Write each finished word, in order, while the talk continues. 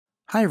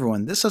Hi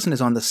everyone, this lesson is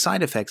on the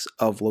side effects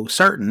of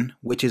Losartan,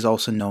 which is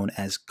also known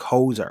as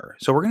Cozaar.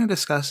 So we're going to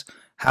discuss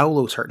how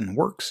Losartan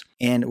works,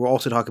 and we'll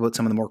also talk about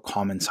some of the more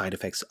common side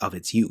effects of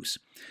its use.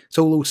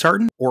 So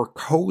Losartan, or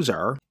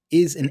Cozaar,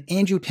 is an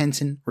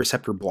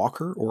angiotensin-receptor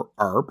blocker, or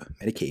ARB,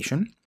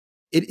 medication.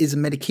 It is a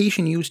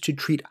medication used to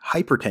treat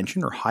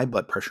hypertension, or high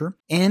blood pressure,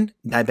 and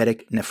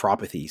diabetic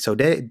nephropathy. So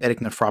diabetic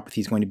nephropathy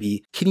is going to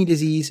be kidney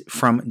disease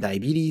from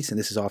diabetes, and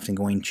this is often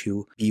going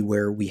to be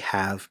where we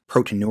have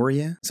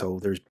proteinuria. So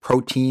there's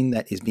protein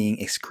that is being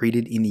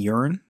excreted in the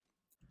urine.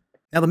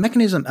 Now, the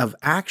mechanism of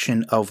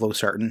action of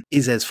Losartan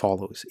is as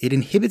follows. It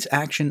inhibits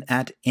action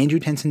at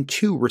angiotensin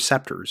II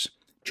receptors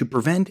to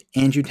prevent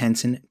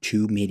angiotensin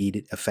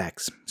II-mediated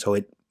effects. So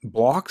it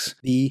blocks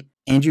the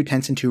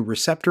angiotensin II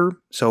receptor,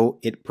 so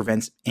it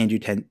prevents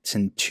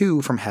angiotensin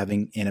II from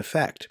having an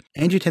effect.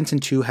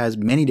 Angiotensin II has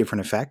many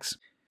different effects.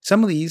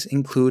 Some of these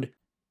include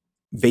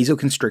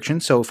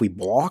vasoconstriction. So if we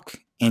block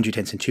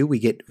angiotensin II, we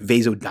get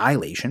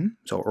vasodilation,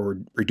 or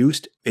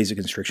reduced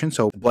vasoconstriction.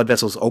 So the blood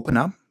vessels open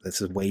up.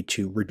 That's a way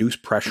to reduce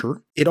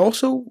pressure. It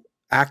also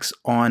acts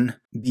on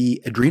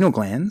the adrenal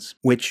glands,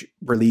 which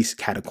release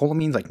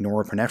catecholamines like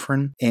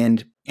norepinephrine,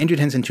 and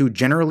angiotensin II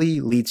generally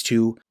leads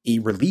to a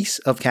release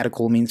of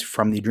catecholamines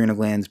from the adrenal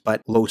glands,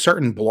 but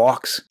Losartan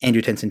blocks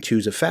angiotensin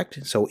II's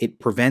effect, so it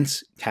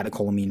prevents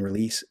catecholamine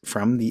release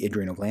from the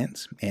adrenal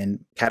glands,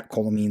 and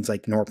catecholamines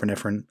like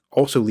norepinephrine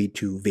also lead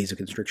to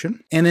vasoconstriction.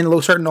 And then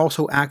Losartan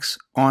also acts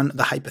on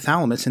the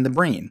hypothalamus in the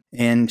brain,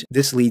 and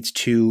this leads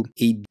to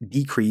a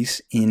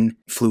decrease in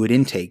fluid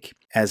intake,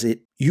 as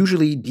it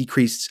usually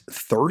decreases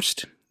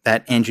thirst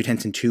that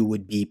angiotensin II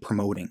would be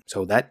promoting.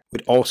 So that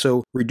would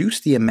also reduce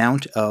the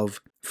amount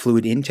of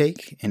fluid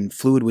intake and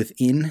fluid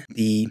within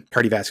the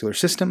cardiovascular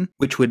system,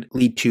 which would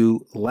lead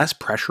to less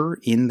pressure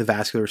in the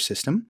vascular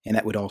system, and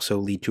that would also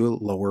lead to a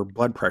lower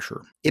blood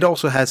pressure. It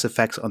also has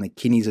effects on the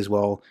kidneys as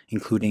well,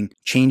 including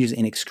changes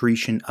in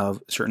excretion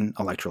of certain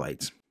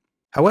electrolytes.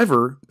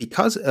 However,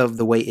 because of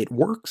the way it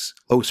works,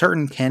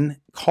 Losartan can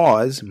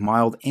cause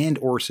mild and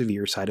or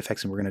severe side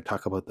effects, and we're going to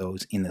talk about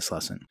those in this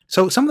lesson.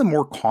 So some of the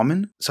more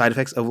common side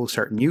effects of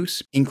Losartan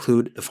use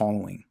include the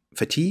following.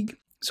 Fatigue.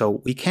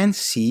 So we can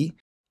see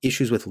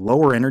issues with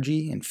lower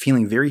energy and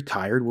feeling very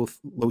tired with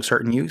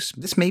Losartan use.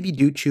 This may be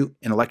due to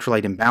an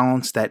electrolyte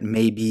imbalance that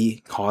may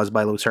be caused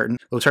by Losartan.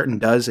 Losartan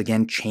does,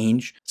 again,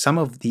 change some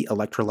of the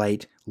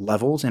electrolyte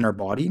levels in our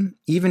body.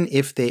 Even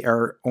if they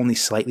are only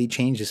slightly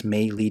changed, this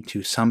may lead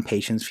to some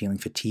patients feeling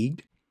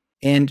fatigued.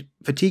 And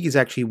fatigue is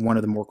actually one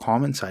of the more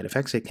common side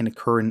effects. It can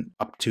occur in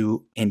up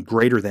to and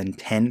greater than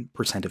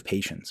 10% of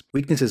patients.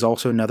 Weakness is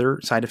also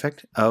another side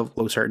effect of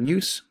Losartan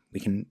use.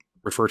 We can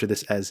refer to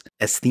this as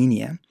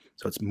asthenia.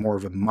 So it's more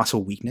of a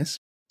muscle weakness.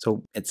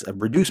 So it's a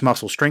reduced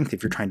muscle strength.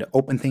 If you're trying to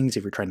open things,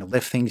 if you're trying to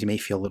lift things, you may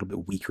feel a little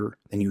bit weaker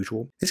than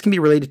usual. This can be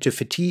related to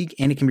fatigue,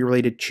 and it can be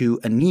related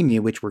to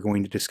anemia, which we're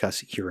going to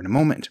discuss here in a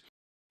moment.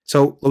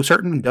 So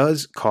Losartan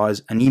does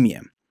cause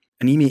anemia.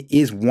 Anemia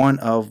is one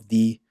of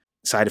the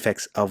side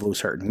effects of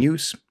Losartan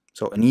use.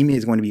 So anemia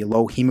is going to be a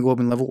low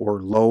hemoglobin level or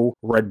low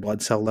red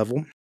blood cell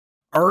level.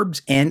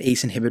 ARBs and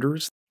ACE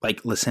inhibitors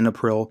like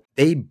lisinopril,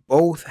 they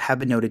both have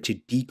been noted to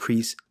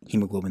decrease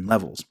hemoglobin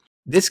levels.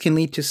 This can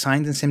lead to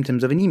signs and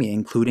symptoms of anemia,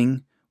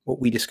 including what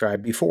we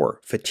described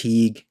before,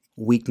 fatigue,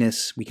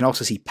 weakness. We can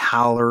also see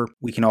pallor.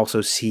 We can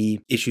also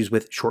see issues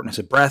with shortness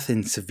of breath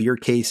in severe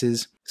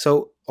cases.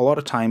 So a lot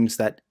of times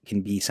that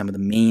can be some of the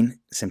main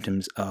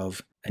symptoms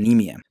of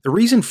anemia. The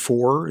reason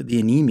for the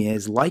anemia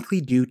is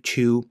likely due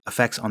to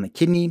effects on the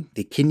kidney.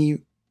 The kidney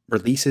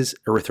releases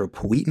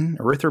erythropoietin.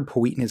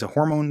 Erythropoietin is a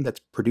hormone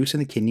that's produced in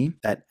the kidney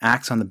that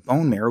acts on the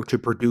bone marrow to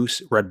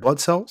produce red blood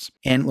cells.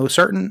 And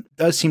Losartan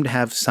does seem to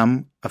have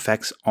some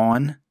effects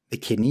on the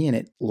kidney, and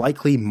it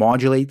likely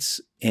modulates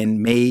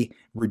and may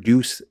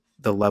reduce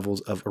the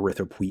levels of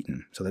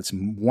erythropoietin. So that's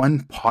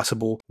one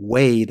possible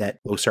way that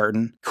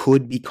Losartan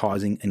could be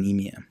causing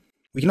anemia.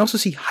 We can also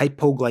see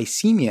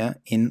hypoglycemia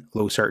in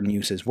Losartan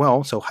use as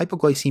well. So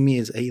hypoglycemia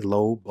is a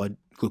low blood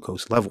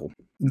glucose level.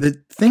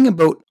 The thing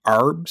about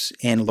ARBs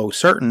and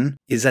Losartan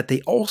is that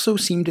they also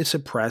seem to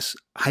suppress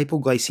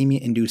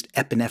hypoglycemia-induced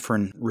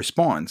epinephrine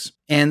response.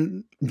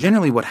 And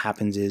generally what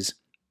happens is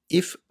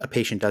if a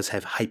patient does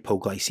have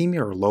hypoglycemia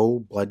or low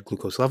blood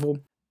glucose level,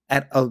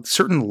 at a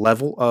certain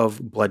level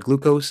of blood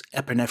glucose,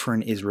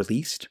 epinephrine is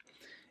released.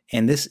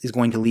 And this is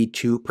going to lead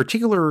to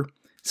particular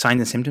signs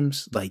and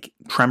symptoms like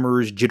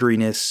tremors,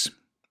 jitteriness,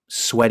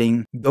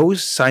 sweating.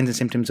 Those signs and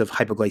symptoms of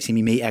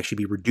hypoglycemia may actually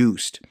be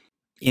reduced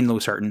in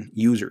Losartan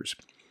users.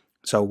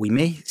 So we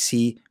may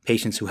see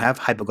patients who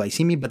have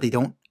hypoglycemia, but they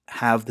don't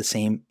have the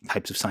same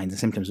types of signs and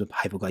symptoms of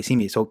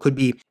hypoglycemia. So it could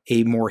be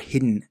a more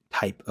hidden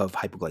type of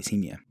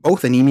hypoglycemia.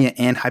 Both anemia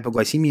and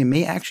hypoglycemia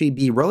may actually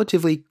be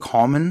relatively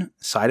common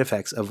side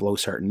effects of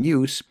Losartan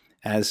use,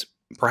 as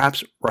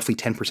perhaps roughly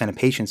 10% of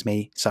patients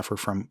may suffer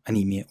from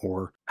anemia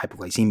or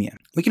hypoglycemia.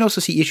 We can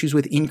also see issues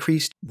with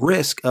increased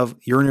risk of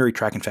urinary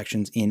tract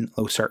infections in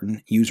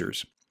Losartan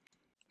users.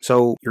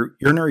 So your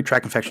urinary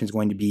tract infection is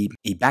going to be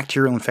a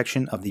bacterial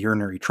infection of the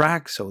urinary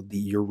tract, so the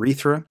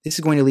urethra. This is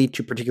going to lead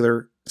to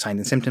particular signs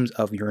and symptoms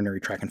of urinary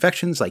tract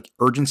infections like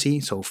urgency,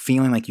 so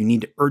feeling like you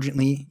need to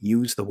urgently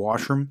use the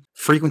washroom,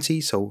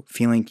 frequency, so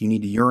feeling like you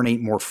need to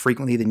urinate more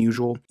frequently than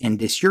usual, and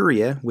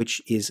dysuria,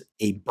 which is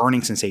a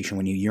burning sensation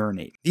when you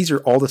urinate. These are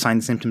all the signs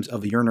and symptoms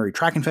of a urinary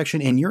tract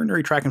infection, and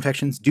urinary tract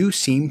infections do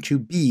seem to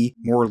be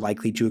more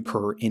likely to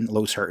occur in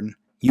Losartan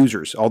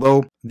users,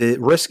 although the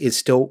risk is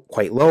still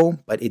quite low,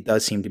 but it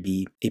does seem to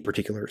be a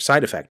particular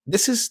side effect.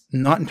 This is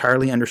not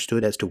entirely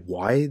understood as to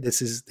why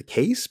this is the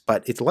case,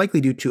 but it's likely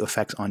due to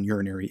effects on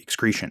urinary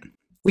excretion.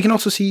 We can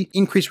also see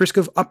increased risk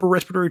of upper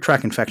respiratory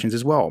tract infections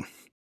as well.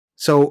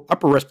 So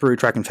upper respiratory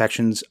tract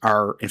infections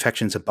are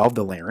infections above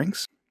the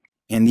larynx,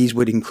 and these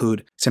would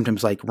include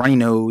symptoms like runny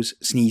nose,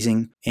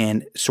 sneezing,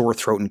 and sore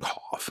throat and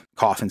cough.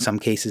 Cough in some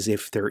cases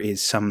if there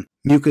is some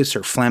mucus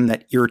or phlegm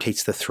that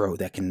irritates the throat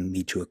that can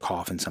lead to a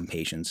cough in some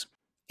patients.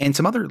 And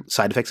some other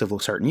side effects of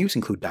Losartan use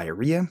include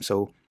diarrhea.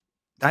 So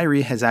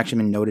diarrhea has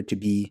actually been noted to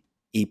be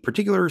a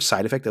particular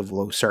side effect of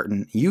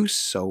Losartan use.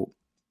 So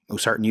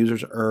Losartan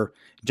users are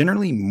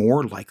generally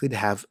more likely to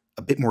have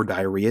a bit more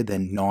diarrhea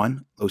than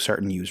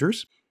non-Losartan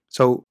users.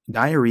 So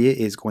diarrhea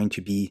is going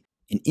to be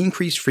an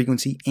increased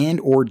frequency and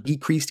or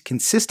decreased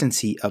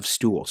consistency of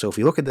stool. So if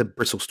we look at the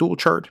Bristol stool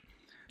chart,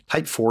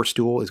 type 4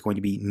 stool is going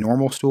to be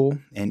normal stool,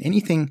 and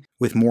anything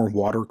with more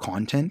water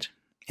content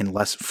and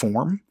less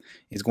form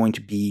is going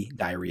to be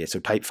diarrhea. So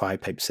type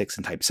 5, type 6,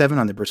 and type 7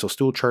 on the Bristol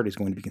stool chart is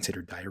going to be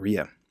considered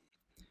diarrhea.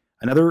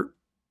 Another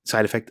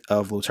side effect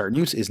of Losartan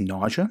use is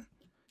nausea.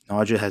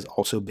 Nausea has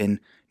also been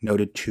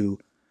noted to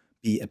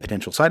be a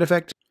potential side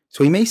effect.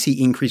 So we may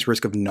see increased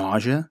risk of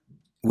nausea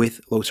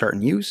with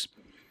Losartan use.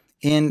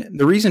 And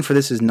the reason for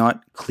this is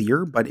not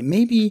clear, but it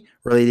may be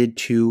related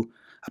to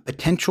a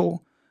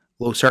potential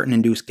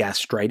Losartan-induced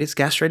gastritis.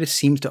 Gastritis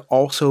seems to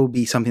also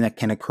be something that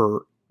can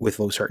occur with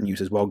Losartan use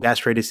as well.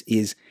 Gastritis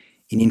is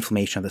an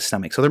inflammation of the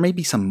stomach. So there may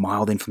be some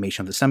mild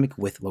inflammation of the stomach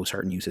with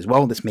Losartan use as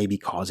well. This may be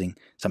causing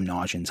some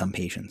nausea in some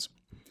patients.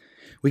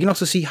 We can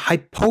also see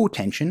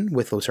hypotension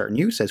with Losartan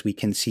use, as we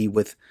can see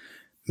with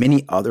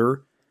many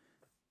other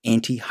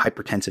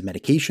antihypertensive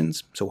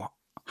medications. So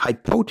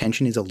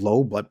hypotension is a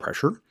low blood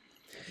pressure.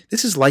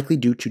 This is likely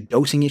due to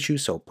dosing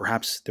issues, so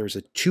perhaps there's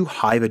a too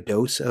high of a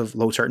dose of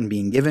Losartan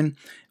being given,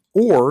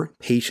 or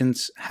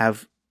patients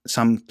have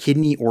some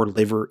kidney or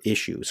liver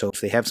issue. So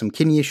if they have some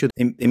kidney issue,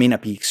 they may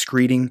not be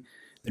excreting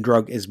the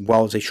drug as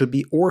well as they should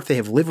be, or if they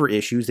have liver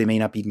issues, they may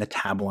not be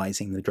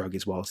metabolizing the drug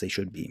as well as they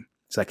should be.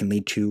 So that can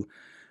lead to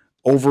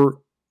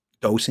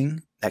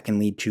overdosing, that can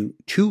lead to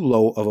too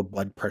low of a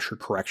blood pressure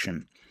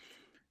correction.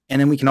 And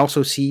then we can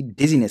also see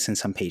dizziness in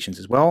some patients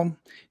as well.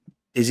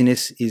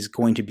 Dizziness is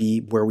going to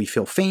be where we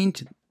feel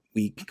faint.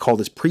 We call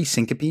this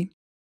pre-syncope,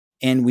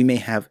 and we may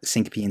have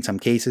syncope in some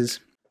cases.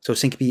 So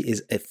syncope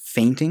is a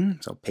fainting.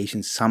 So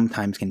patients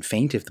sometimes can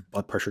faint if the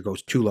blood pressure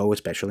goes too low,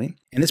 especially.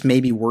 And this may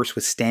be worse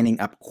with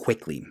standing up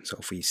quickly. So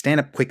if we stand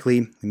up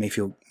quickly, we may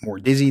feel more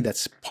dizzy.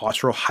 That's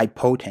postural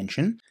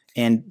hypotension.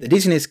 And the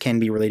dizziness can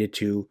be related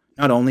to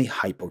not only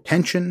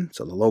hypotension,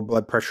 so the low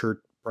blood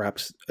pressure,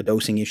 perhaps a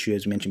dosing issue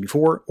as mentioned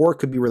before, or it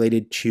could be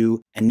related to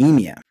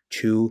anemia,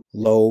 too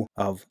low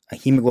of a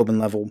hemoglobin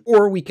level,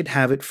 or we could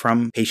have it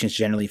from patients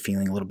generally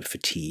feeling a little bit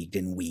fatigued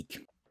and weak.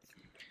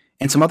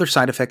 And some other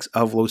side effects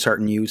of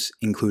Losartan use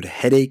include a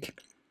headache.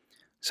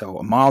 So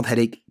a mild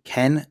headache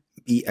can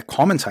be a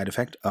common side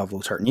effect of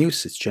Losartan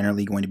use. It's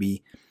generally going to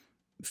be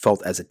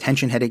felt as a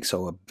tension headache,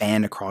 so a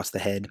band across the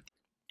head.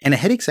 And a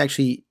headache is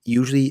actually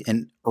usually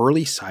an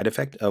early side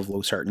effect of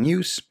Losartan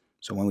use.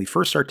 So when we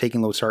first start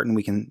taking Losartan,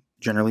 we can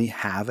generally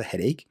have a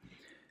headache.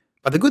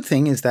 But the good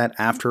thing is that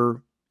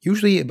after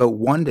usually about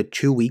 1 to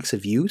 2 weeks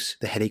of use,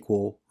 the headache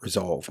will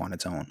resolve on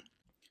its own.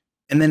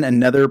 And then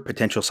another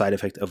potential side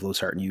effect of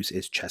Losartan use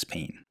is chest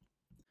pain.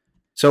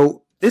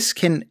 So this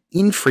can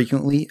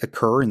infrequently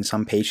occur in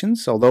some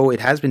patients, although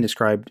it has been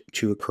described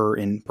to occur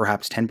in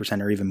perhaps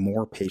 10% or even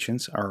more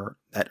patients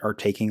that are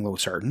taking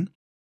Losartan.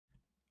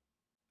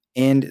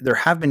 And there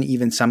have been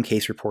even some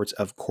case reports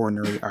of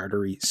coronary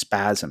artery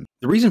spasm.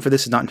 The reason for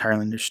this is not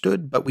entirely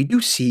understood, but we do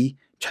see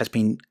chest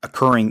pain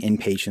occurring in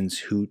patients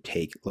who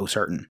take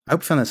Losartan. I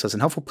hope you found this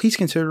lesson helpful. Please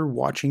consider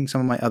watching some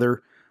of my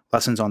other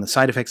lessons on the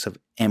side effects of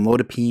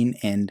amlodipine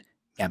and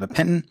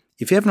gabapentin.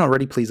 If you haven't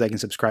already, please like and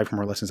subscribe for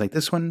more lessons like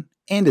this one.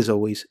 And as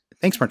always,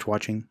 thanks so much for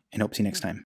watching, and hope to see you next time.